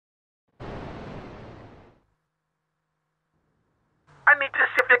need to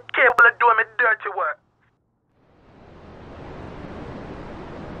see if you're capable of doing me dirty work.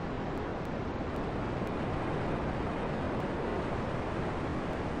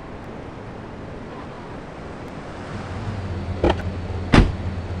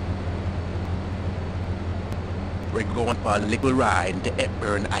 We're going for a little ride into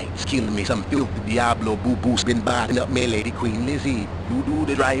Hepburn Heights. Kill me some filthy Diablo boo-boos been barring up me lady Queen Lizzie. You do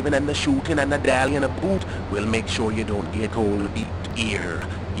the driving and the shooting and the dally and a boot. We'll make sure you don't get cold feet here.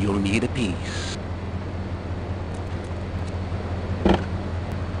 You'll need a piece.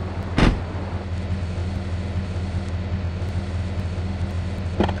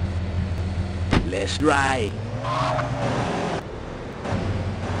 Let's ride.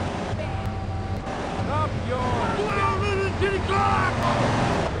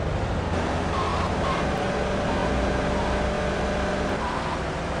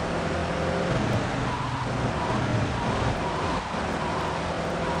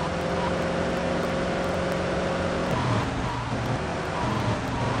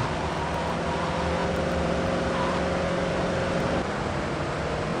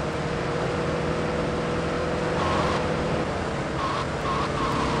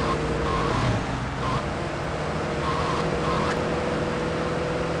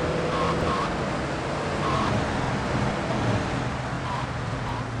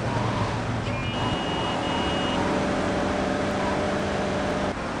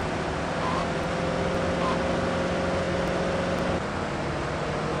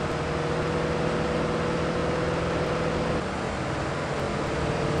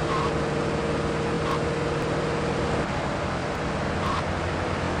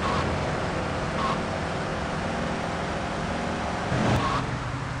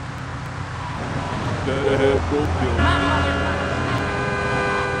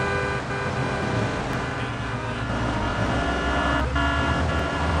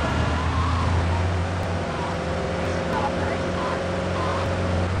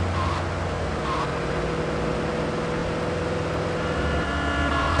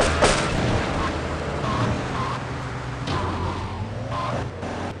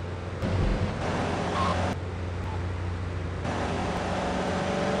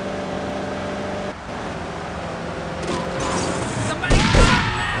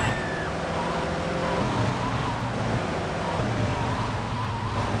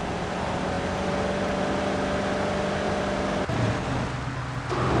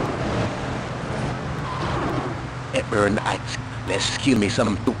 Hepburn Heights. Let's kill me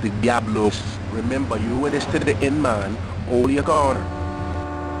some stupid Diablos. Remember, you with this to the end, man. Hold your corner.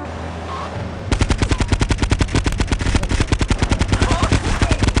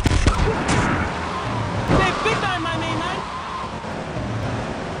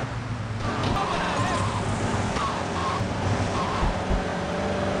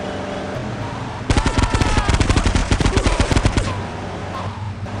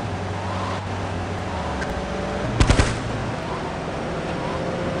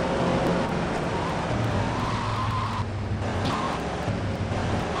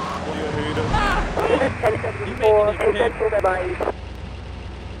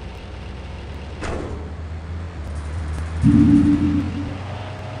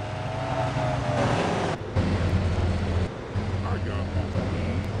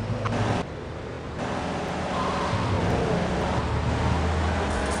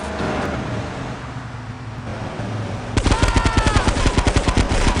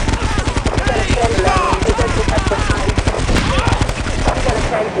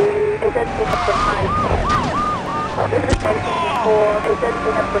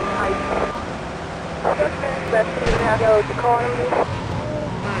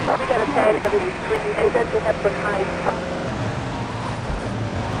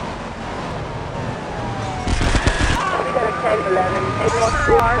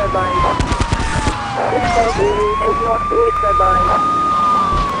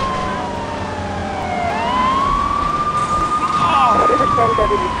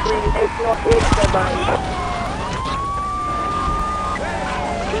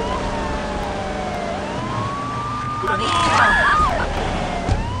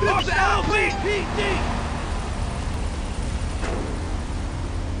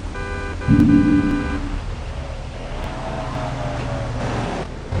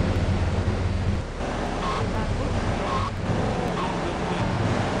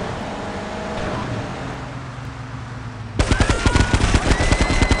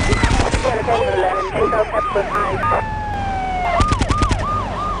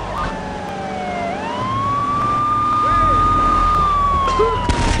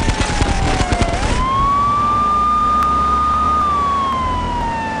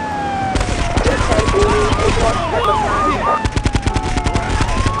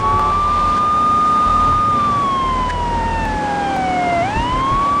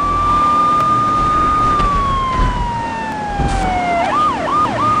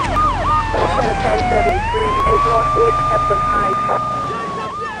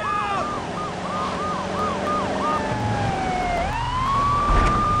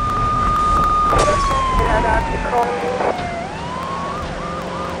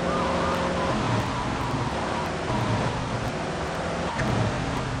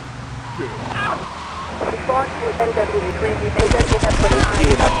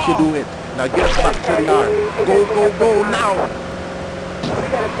 you do it. Now get back to the yard. Go, go, go now. We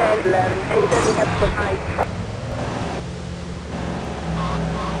got a 10-11. He said we have some ice.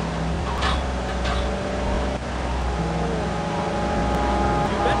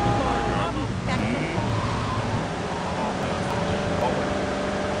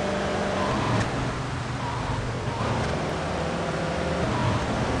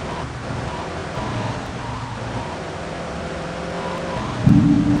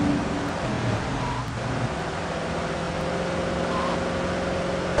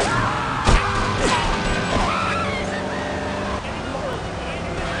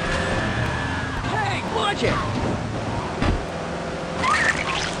 Watch it!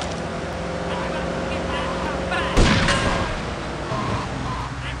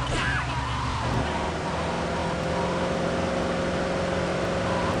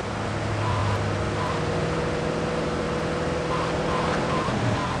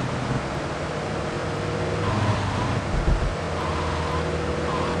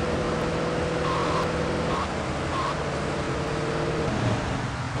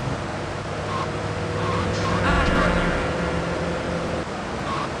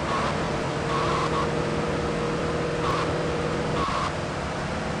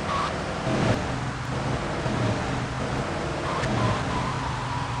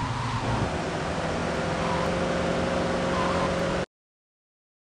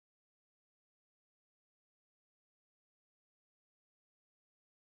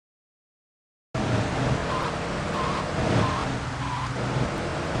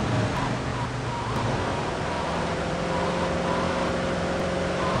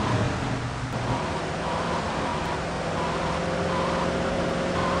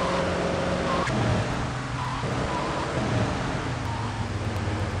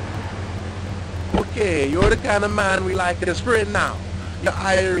 Okay, you're the kind of man we like in the sprint now. You're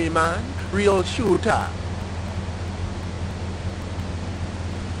Irie, man. Real shooter.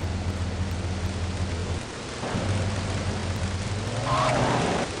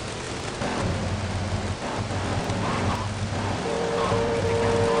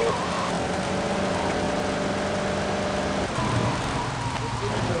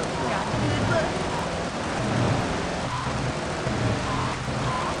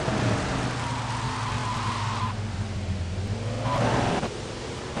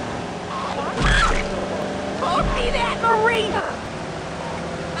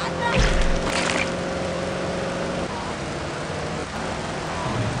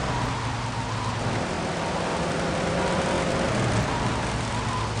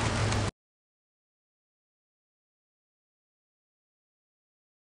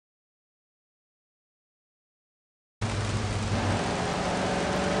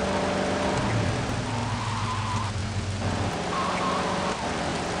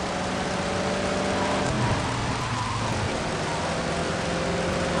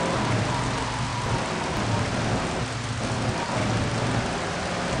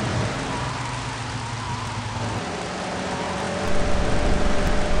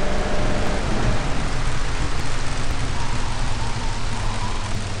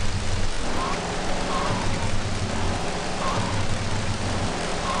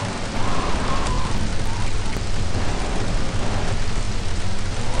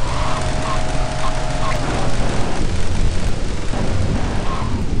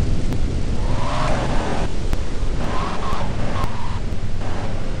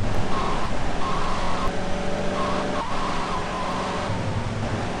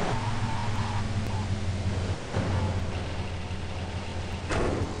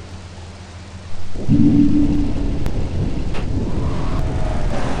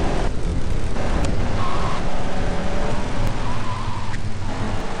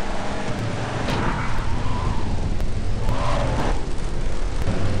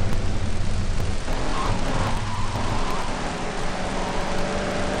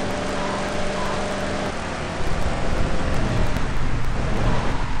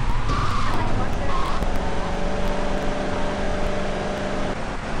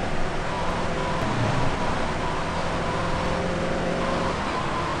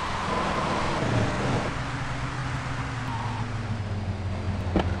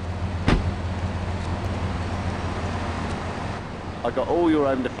 I got all your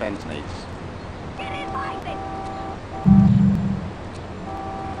own defense needs.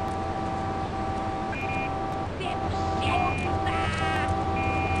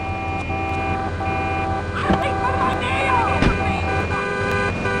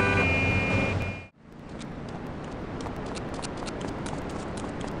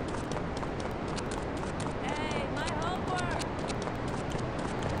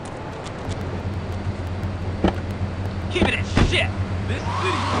 This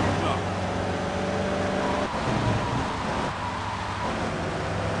city sucks.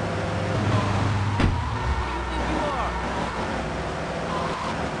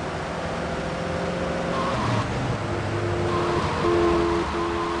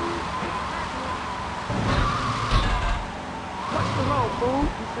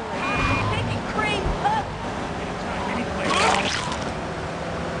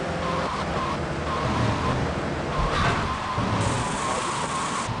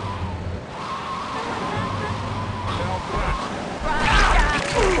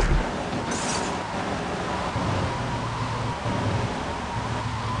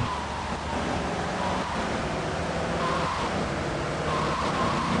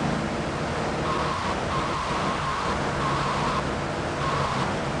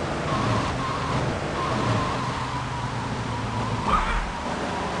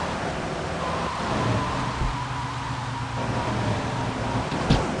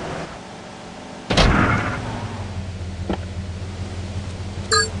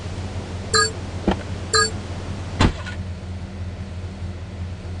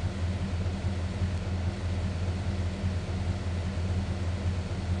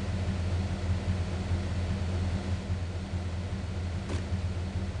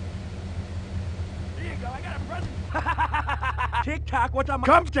 TikTok, what's on my...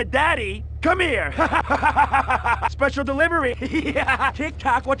 Comes to daddy. Come here. Special delivery. Yeah.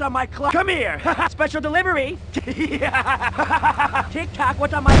 TikTok, what's on my clock? Come here. Special delivery. Yeah. TikTok,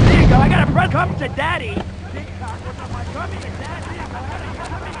 what's on my... There you go, I got a present. Comes to daddy. TikTok, what's on my... Come here, daddy.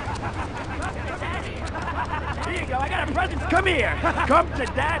 Here you go, I got a present. Come here. Come to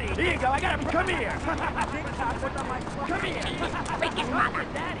daddy. Here you go, I got a... Come here. TikTok, what's on my... Come here. Freaking mother.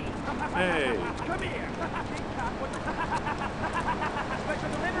 Daddy. Hey. Come here. TikTok, what's on... Special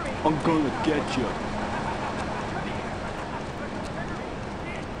delivery. I'm gonna get you.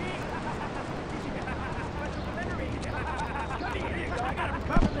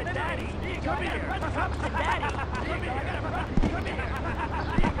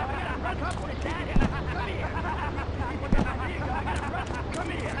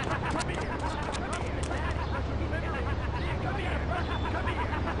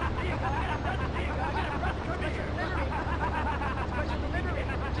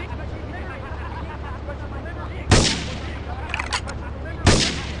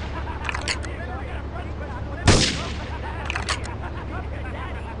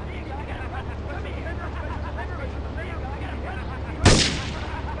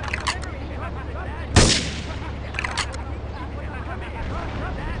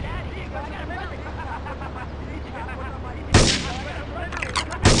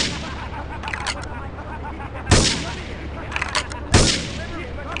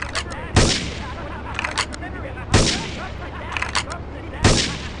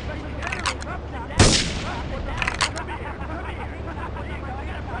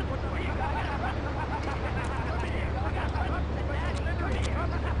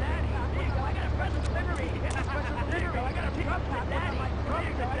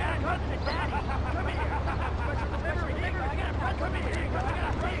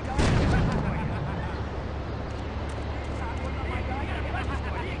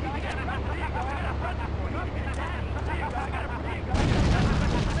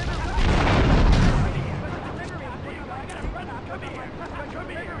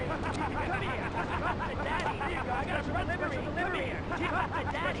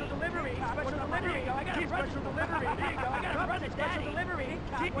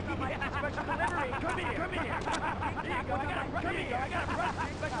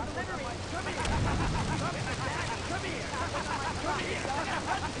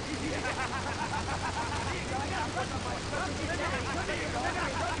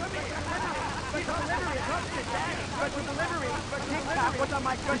 What's on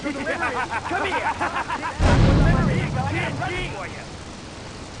my special delivery? Come here. Delivery. Here you go. I got a present for you.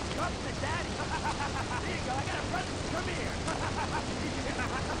 Come to daddy. Here you go. I got a present. Come here.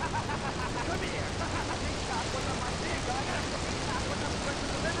 Come here. What's on my... Here you go. I got a present. What's on special delivery? Come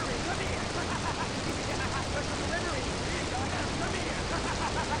here. Special delivery. Here you go. I got a... Come here. Come to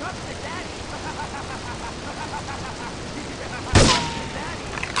daddy. Come to daddy.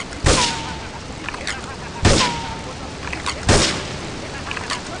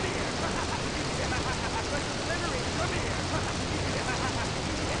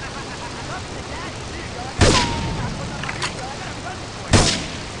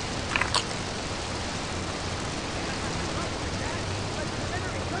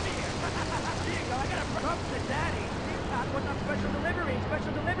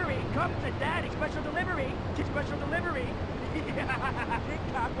 Special delivery. Come to daddy. Special delivery. Special delivery.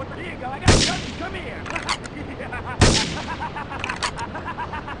 TikTok, what the? Here you go. I got a present. Come here.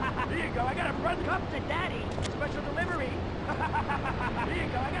 Here you go. I got a present. Come to daddy. Special delivery. Here you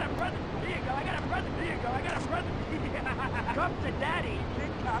go. I got a present. Here you go. I got a present. Here you go. I got a present. Come to daddy.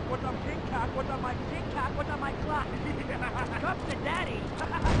 TikTok, what's up? TikTok, what's on my TikTok, what's on my clock? Come to daddy.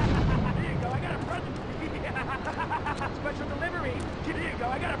 Here you go. I got a present. Special delivery. Here you go.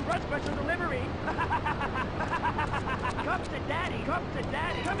 I got a present. Special delivery. Come to daddy. Come to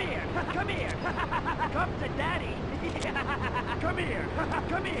daddy. Come here. Come here. Come to daddy. Come here.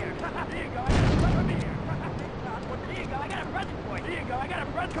 Come here. Here you go. I got a present. Come here. Here you go. I got a present for you. Here you go. I got a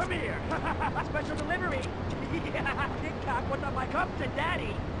present. Come here. Special delivery. TikTok, what's on my come to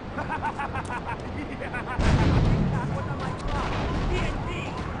daddy? TikTok, what's on my clock? TNT.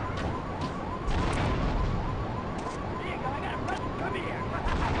 Here you go. I got a present. Come here.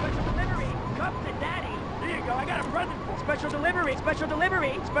 Special delivery. Come to daddy. Here you go. I got a present for you. Special delivery. Special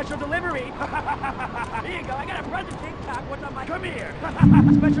delivery. Special delivery. Here you go. I got a present. TikTok, what's on my come here.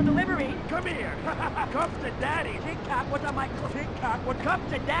 Special delivery. Come here. Come to daddy. TikTok, what's on my TikTok, what come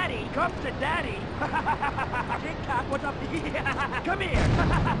to daddy. Come to daddy. TikTok, what's up? Come here.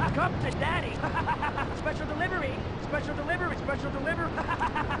 Come to daddy. Special delivery. Special delivery. Special delivery.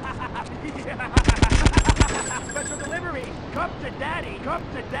 Special delivery. Come to daddy. Come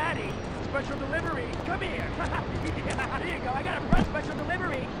to daddy. Special delivery. Come here. Here you go. I got a press special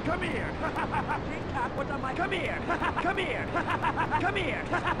delivery. Come here. TikTok, what's on my come here. Come here. Come here.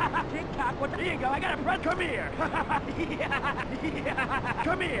 TikTok, what here you go. I got a press. Come here.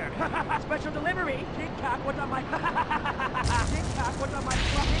 Come here. Special delivery. TikTok, what's on my TikTok, what's on my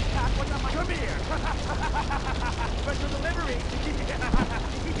TikTok, what's on my come here. Special delivery.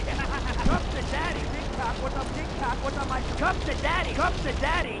 Come to daddy. TikTok, what's up? TikTok, what's on my come to daddy. Come to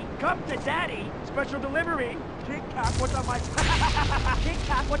daddy. Come to daddy. Special delivery. TikTok, what's on my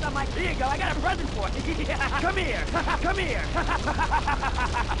TikTok, what's on my here you go. I got a present for you. Come here. Come here.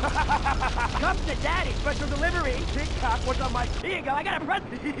 Come to daddy. Special delivery. TikTok, what's on my here you go. I got a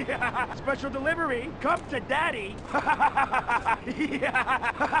present. Special delivery. Come to daddy.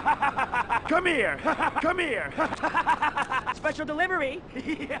 Come here. Come here. Special delivery.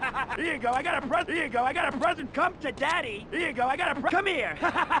 Here you go. I got a present. Here you go. I got a present. Come to daddy. Here you go. I got a present. Come here.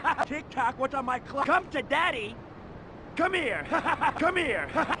 TikTok, what's on my clock? Come to daddy. Come here. Come here.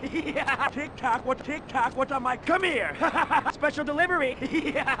 TikTok, what's on my come here. Special delivery.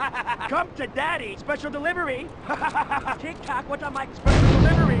 Come to daddy. Special delivery. TikTok, what's on my special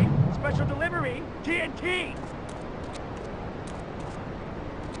delivery. Special delivery. TNT.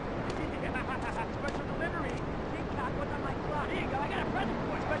 Special delivery. TikTok, what's on my clock? Here you go. I got a present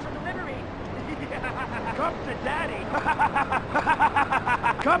for you. Special delivery. Come to daddy.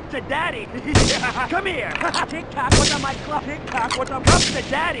 Come to daddy. Come here. TikTok, what's on my clock? TikTok, what's on come to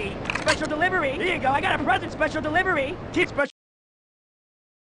daddy. Special delivery. Here you go. I got a present. Special delivery. Special.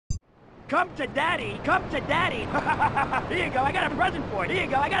 Come to daddy. Come to daddy. Here you go. I got a present for you. Here you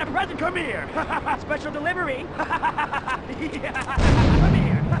go. I got a present. Come here. Special delivery. Come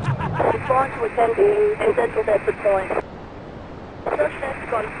here. Respond to attendee to Central Desert Point.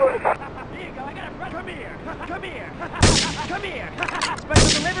 Suspect on foot. Here you go. I got a present. Come here. Come here. Come here. Special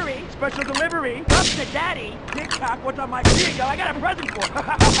delivery. Special delivery. Come to daddy. TikTok, what's on my here you go. I got a present for you.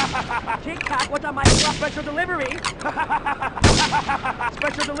 TikTok, what's on my special delivery.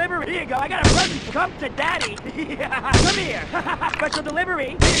 Special delivery. Here you go. I got a present. Come to daddy. Come here. Special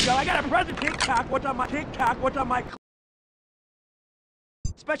delivery. Here you go. I got a present. TikTok, what's on my TikTok, what's on my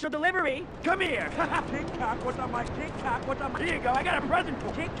special delivery. Come here. TikTok, what's on my TikTok, what's on my here you go. I got a present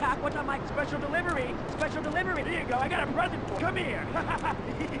for TikTok, what's on my special delivery. Special delivery. Here you go. I got a present for come here.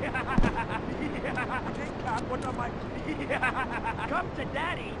 TikTok, what's on my come to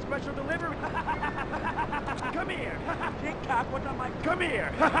daddy. Special delivery. Come here. TikTok, what's on my come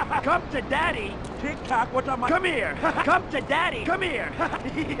here. Come to daddy. TikTok, what's on my come here. Come to daddy. Come here.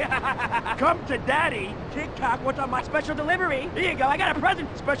 Come to daddy. TikTok, what's on my special delivery. Here you go. I got a present.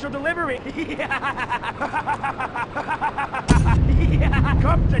 Special delivery.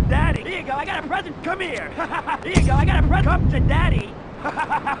 Come to daddy. Here you go. I got a present. Come here. Here you go. I got a present. Come to daddy.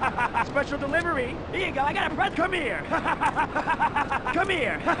 Special delivery. Here you go. I got a present. Come here. Come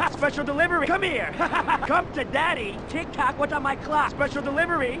here. Special delivery. Come here. Come to daddy. TikTok, what's on my clock? Special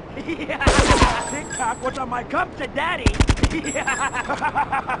delivery. TikTok, what's on my come to daddy.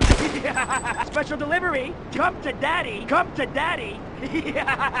 Special delivery. Come to daddy. Come to daddy.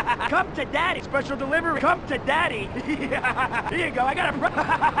 Come to daddy. Special delivery. Come to daddy. Here you go. I got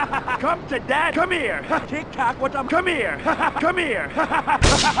a come to dad. Come here. TikTok, what's on come here. Come here.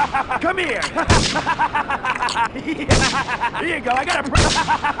 Come here. Here you go, I got a present.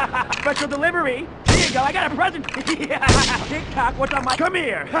 Special delivery. Here you go, I got a present. TikTok, what's on my... Come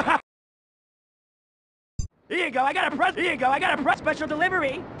here. Here you go, I got a present. Here you go, I got a present. Special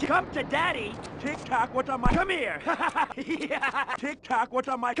delivery. Come to daddy. TikTok, what's on my... Come here. TikTok, what's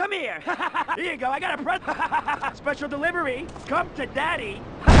on my... Come here. Here you go, I got a present. Special delivery. Come to daddy.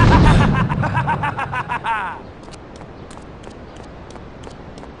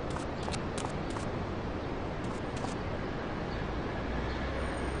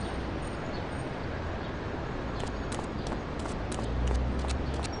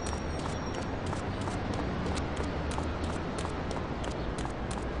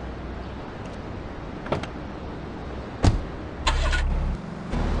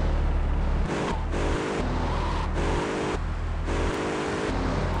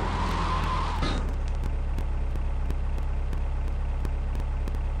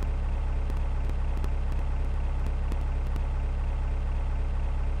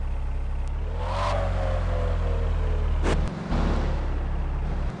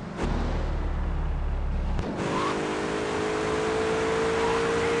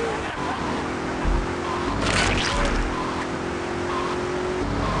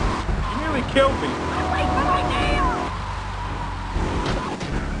 Killed me.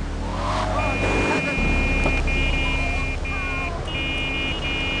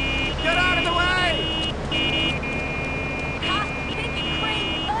 Get out of the way!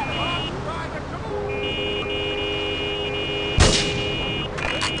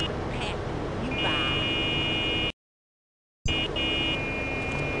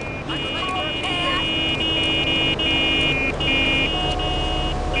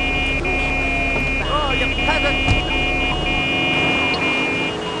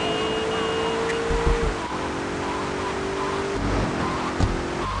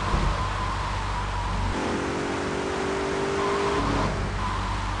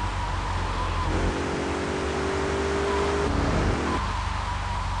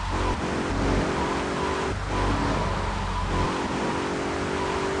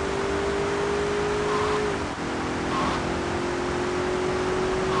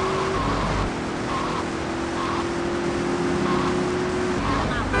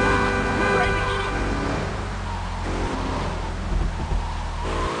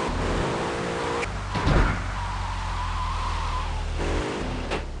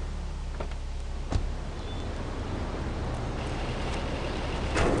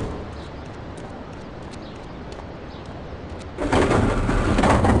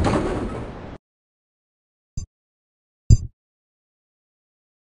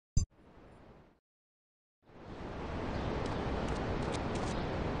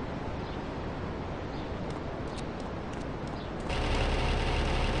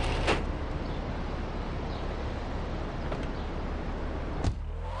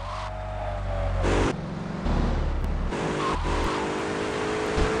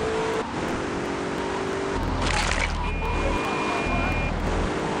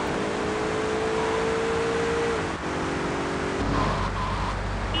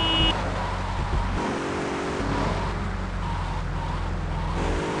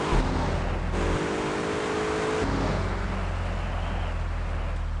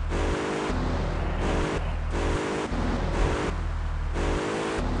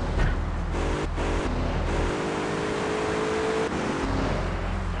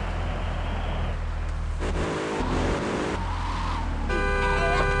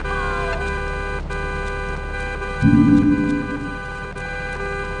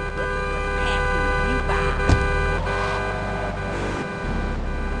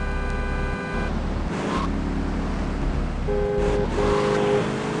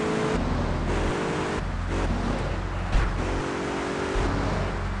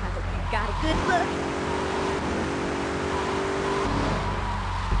 Got a good look.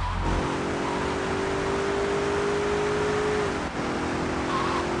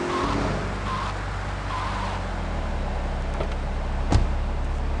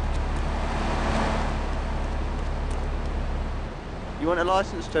 You want a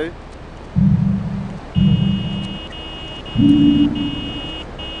license too?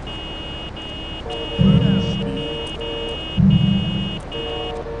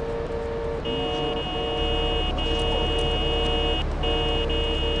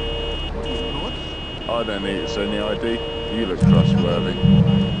 I don't need to send the ID. You look trustworthy.